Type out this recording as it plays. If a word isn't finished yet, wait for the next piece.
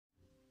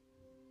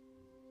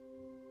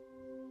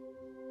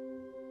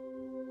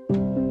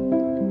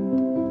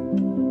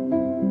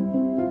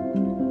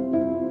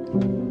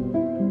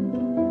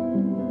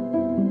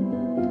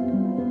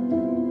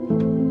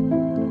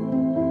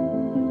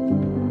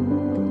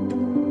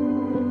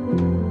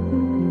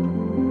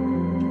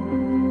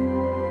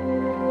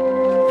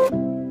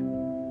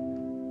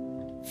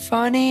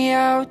funny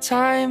how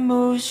time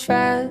moves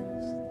fast,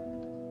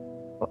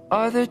 while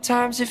other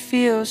times it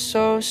feels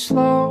so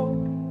slow.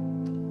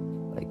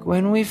 Like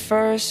when we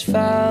first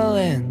fell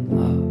in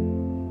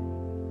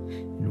love,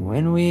 and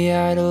when we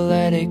had to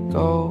let it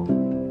go.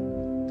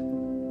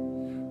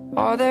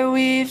 All that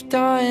we've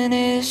done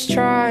is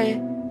try,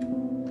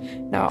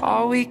 now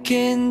all we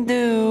can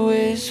do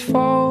is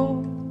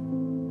fall.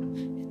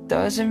 It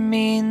doesn't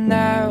mean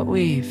that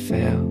we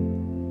failed,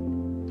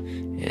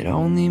 it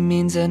only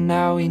means that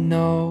now we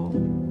know.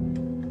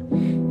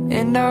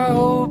 And I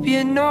hope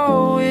you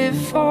know,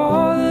 if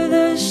all of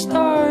the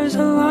stars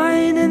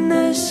align in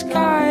the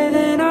sky,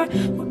 then I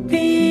would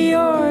be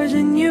yours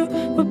and you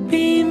would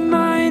be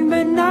mine.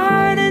 But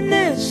not in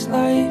this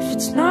life,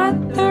 it's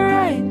not the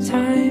right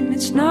time,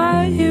 it's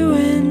not you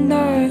and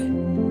I.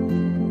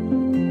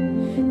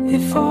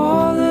 If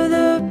all of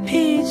the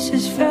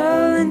pieces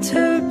fell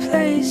into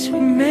place, we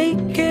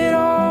make it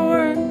all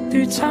work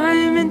through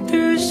time and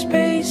through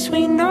space.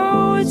 We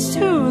know it's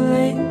too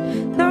late,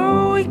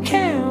 no we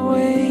can't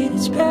wait,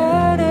 it's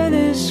better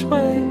this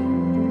way.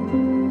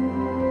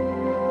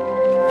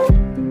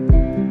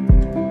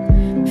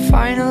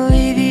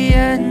 Finally the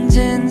end's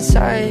in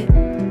sight,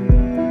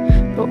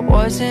 but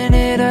wasn't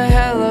it a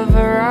hell of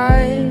a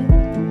ride?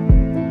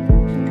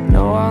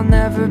 No, I'll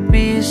never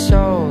be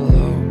so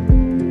low,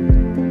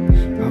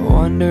 I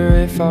wonder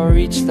if I'll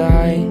reach the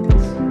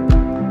heights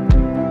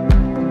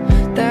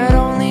that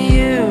only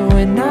you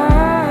and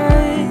I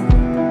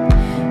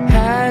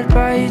had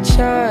by each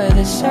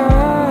other's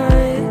side.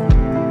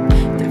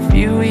 The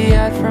view we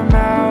had from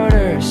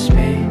outer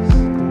space,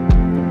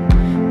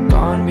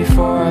 gone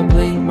before I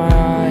blink my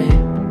eye.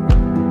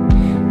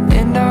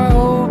 And I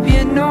hope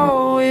you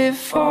know,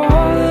 if all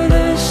of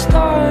the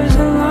stars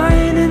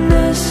align in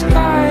the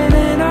sky,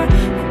 then I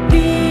would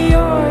be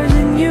yours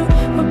and you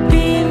would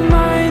be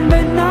mine.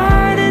 But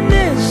not in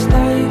this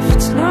life,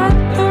 it's not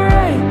the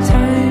right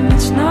time,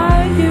 it's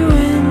not you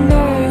and I.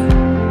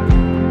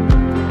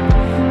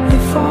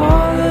 If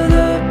all of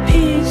the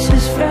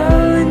pieces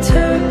fell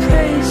into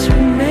place, we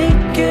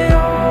make it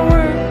all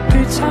work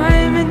through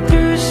time and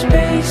through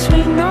space.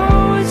 We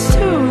know it's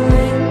too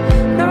late,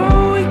 no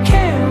we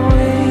can't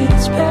wait,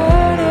 it's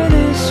better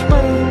this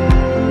way.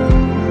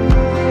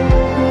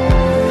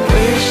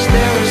 Wish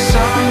there was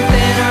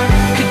something I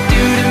could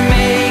do to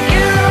make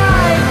it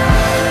right,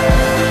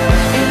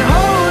 and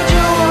hold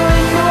you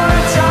one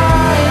more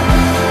time,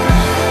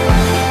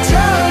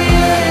 tell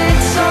you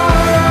it's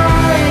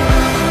alright.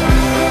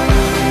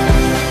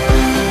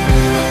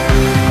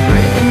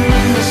 Written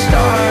in the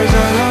stars,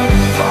 our love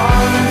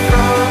falling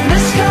from the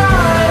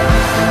sky.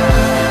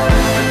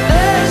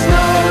 There's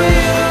no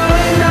you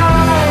and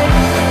I,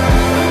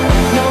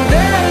 no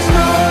there's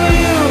no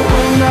you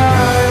and I.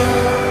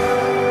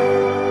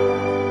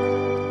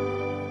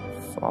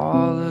 If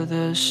all of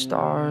the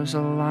stars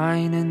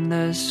align in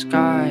the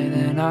sky,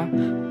 then I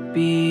would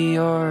be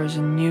yours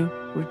and you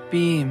would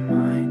be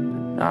mine.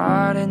 But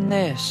not in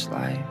this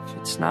life,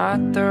 it's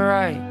not the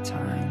right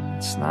time,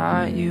 it's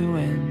not you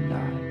and I.